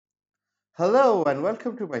Hello and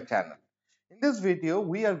welcome to my channel. In this video,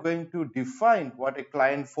 we are going to define what a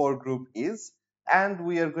client for group is, and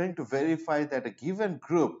we are going to verify that a given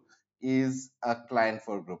group is a client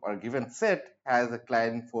for group, or a given set has a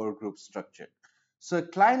client for group structure. So a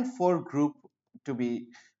client for group, to be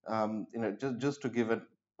just to give a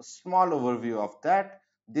small overview of that,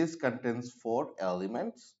 this contains four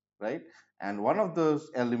elements, right? And one of those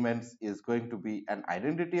elements is going to be an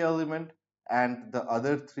identity element, and the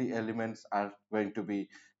other three elements are going to be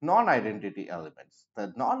non-identity elements.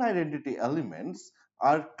 The non-identity elements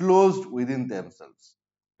are closed within themselves,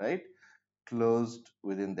 right? Closed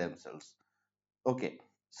within themselves. Okay.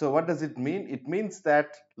 So what does it mean? It means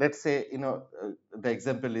that, let's say, the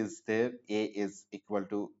example is there, A is equal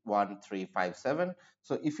to 1, 3, 5, 7.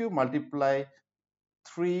 So if you multiply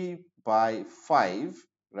 3 by 5,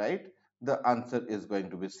 right, the answer is going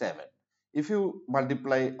to be 7. If you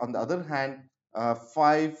multiply, on the other hand,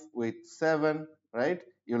 5 with 7, right,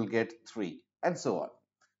 you'll get 3, and so on.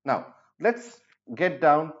 Now let's get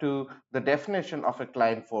down to the definition of a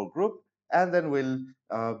client for group, and then we'll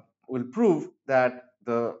prove that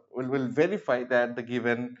we'll verify that the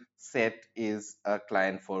given set is a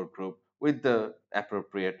client for group with the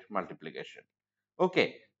appropriate multiplication.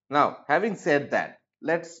 Okay, now having said that,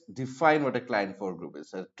 let's define what a client for group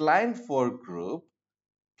is. A client for group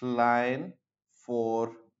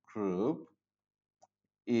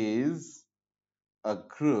is a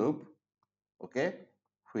group, okay,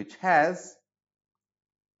 which has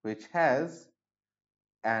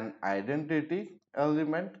an identity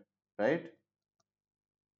element, right?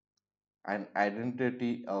 An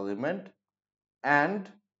identity element and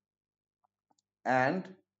and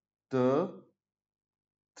the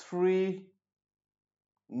three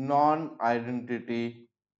non-identity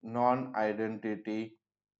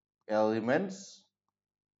elements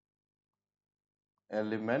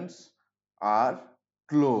elements are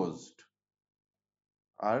closed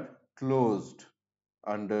are closed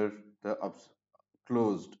under the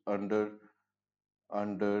closed under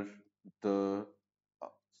the uh,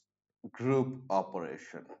 group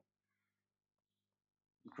operation.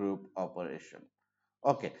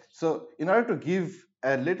 Okay, so in order to give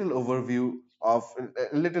a little overview of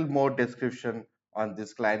a little more description on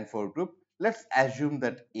this client for group, let's assume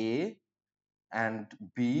that A and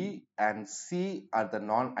B and C are the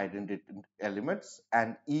non-identity elements,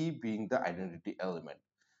 and E being the identity element.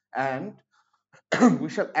 And we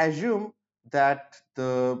shall assume that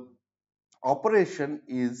the operation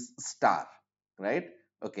is star, right?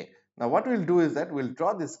 Okay, now what we'll do is that we'll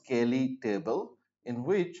draw this Kelly table in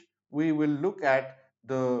which we will look at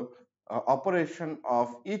the operation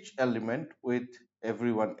of each element with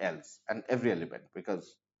everyone else and every element,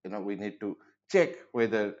 because we need to check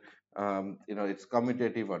whether it's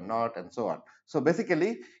commutative or not, and so on. So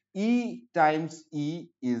basically, E times E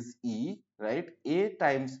is E, right? A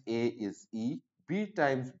times A is E, B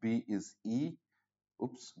times B is E,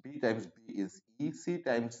 B times B is E, C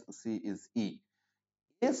times C is E.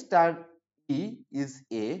 A star E is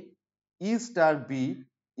A, E star B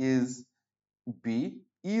is B,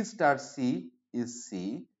 E star C is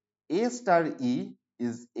C, A star E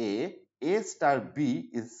is A star B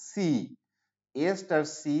is C, A star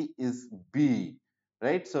C is B,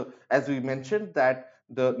 right? So as we mentioned that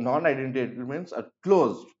the non-identity elements are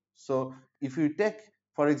closed. So if you take,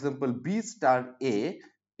 for example, B star A,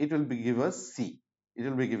 it will be give us C. It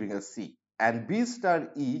will be giving us C. And B star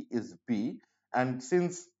E is B. And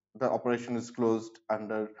since the operation is closed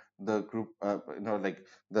under the group, like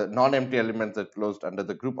the non-empty elements are closed under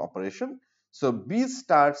the group operation. So B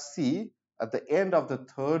star C at the end of the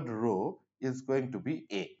third row is going to be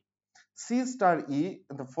A. C star E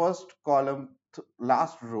in the first column,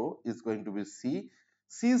 last row, is going to be C.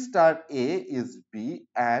 C star A is B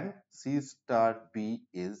and C star B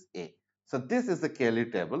is A. So this is the Kelly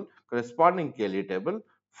table, corresponding Kelly table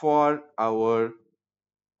for our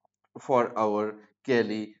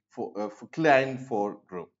Kelly for Klein for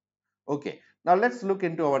group. Okay, now let's look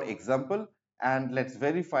into our example and let's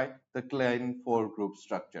verify the Klein for group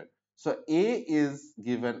structure. So A is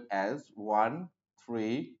given as 1,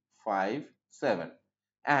 3, 5, 7,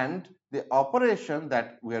 and the operation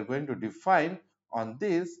that we are going to define on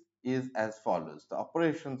this is as follows. The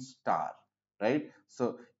operation star, right?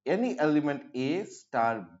 So any element A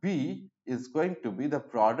star B is going to be the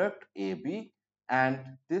product AB, and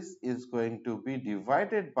this is going to be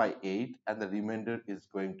divided by 8, and the remainder is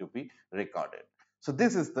going to be recorded. So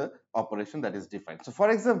this is the operation that is defined. So for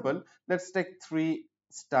example, let's take 3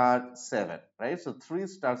 star 7, right? So 3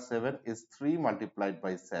 star 7 is 3 multiplied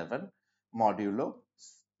by 7 modulo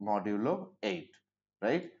 8,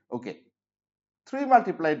 right? Okay, 3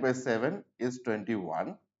 multiplied by 7 is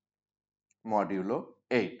 21 modulo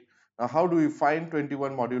 8. Now, how do we find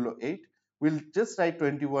 21 modulo 8? We'll just write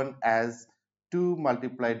 21 as 2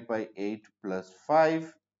 multiplied by 8 plus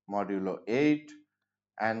 5 modulo 8,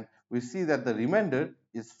 and we see that the remainder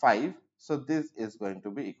is 5, so this is going to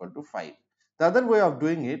be equal to 5. The other way of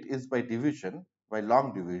doing it is by division, by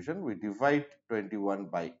long division. We divide 21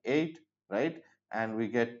 by 8, right, and we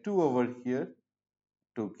get 2 over here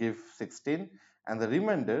to give 16, and the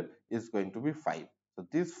remainder is going to be 5. So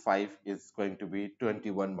this 5 is going to be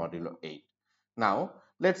 21 modulo 8. Now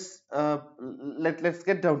let's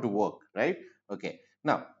get down to work, right? Okay.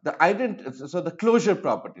 Now the closure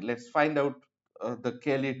property. Let's find out the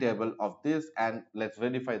Kelly table of this, and let's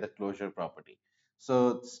verify the closure property.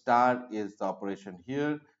 So star is the operation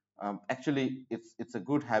here. Actually, it's a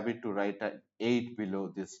good habit to write an 8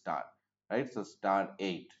 below this star, right? So star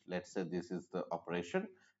 8, let's say this is the operation,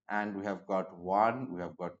 and we have got 1, we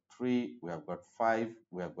have got 3, we have got 5,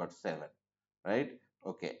 we have got 7, right?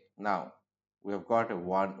 Okay, now we have got a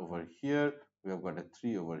 1 over here, we have got a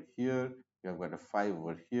 3 over here, we have got a 5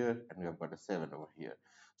 over here, and we have got a 7 over here.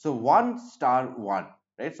 So 1 star 1,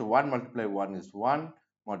 right? So 1 multiplied 1 is 1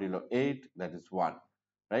 modulo 8, that is 1,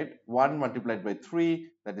 right? 1 multiplied by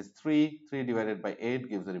 3, that is 3. 3 divided by 8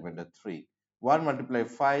 gives a remainder 3. 1 multiplied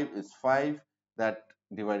 5 is 5, that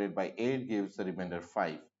divided by 8 gives the remainder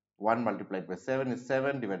 5. 1 multiplied by 7 is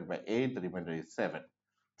 7, divided by 8, the remainder is 7.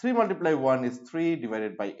 3 multiplied 1 is 3,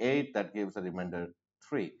 divided by 8, that gives a remainder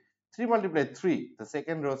 3. 3 multiplied 3, the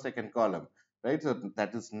second row, second column, right? So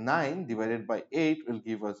that is 9, divided by 8 will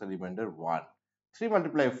give us a remainder 1. 3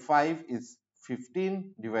 multiplied 5 is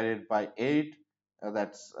 15, divided by 8,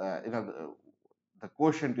 that's, the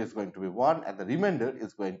quotient is going to be 1, and the remainder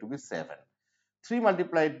is going to be 7. 3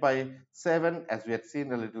 multiplied by 7, as we had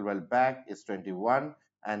seen a little while back, is 21,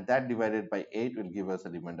 and that divided by 8 will give us a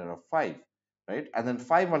remainder of 5, right? And then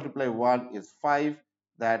 5 multiplied 1 is 5,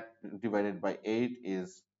 that divided by 8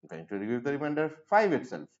 is going to give the remainder 5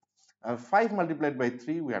 itself. 5 multiplied by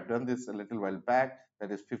 3, we have done this a little while back,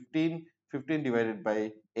 that is 15. 15 divided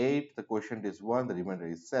by 8, the quotient is 1, the remainder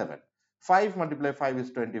is 7. 5 multiplied 5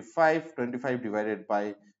 is 25. 25 divided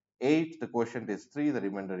by 8, the quotient is 3, the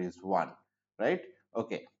remainder is 1, right?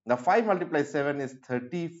 Okay, now 5 multiplied 7 is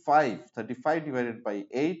 35. 35 divided by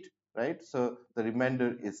 8, right? So the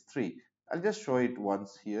remainder is 3. I'll just show it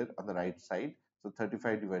once here on the right side. So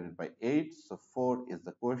 35 divided by 8, so 4 is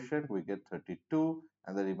the quotient, we get 32,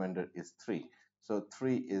 and the remainder is 3. So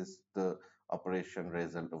 3 is the operation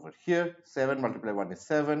result over here. 7 multiplied 1 is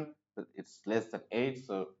 7, so it's less than 8,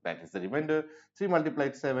 so that is the remainder. 3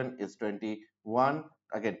 multiplied 7 is 21.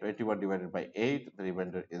 Again, 21 divided by 8, the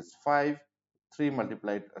remainder is 5. 7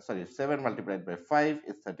 multiplied by 5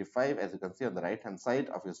 is 35, as you can see on the right hand side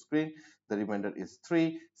of your screen. The remainder is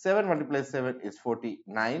 3. 7 multiplied 7 is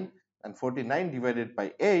 49, and 49 divided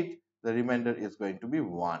by 8, the remainder is going to be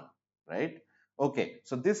 1, right? Okay,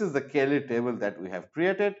 so this is the Kelly table that we have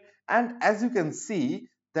created, and as you can see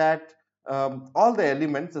that all the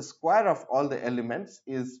elements, the square of all the elements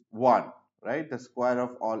is 1, right? The square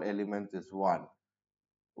of all elements is 1.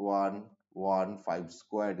 1, 1, 5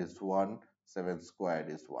 squared is 1, 7 squared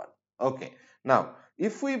is 1. Okay, now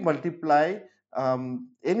if we multiply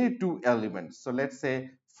any two elements, so let's say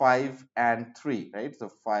 5 and 3, right? So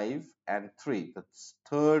 5 and 3, the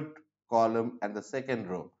third column and the second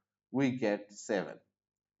row, we get 7.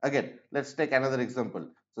 Again, let's take another example.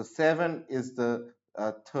 So 7 is the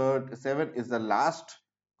 7 is the last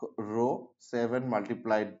row. 7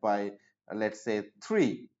 multiplied by let's say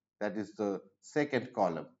 3, that is the second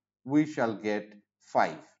column, we shall get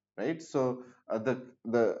 5, right? So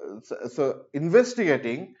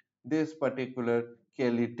investigating this particular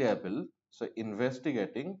Kelly table, so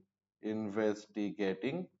investigating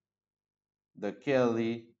the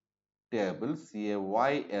Kelly table,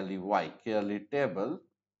 Cayley, Kelly table,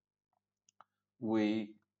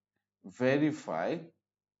 we verify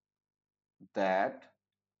that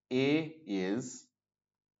A is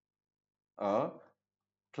a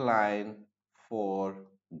Klein 4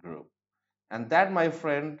 group. And that, my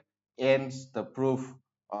friend, ends the proof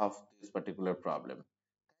of this particular problem.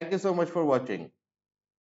 Thank you so much for watching.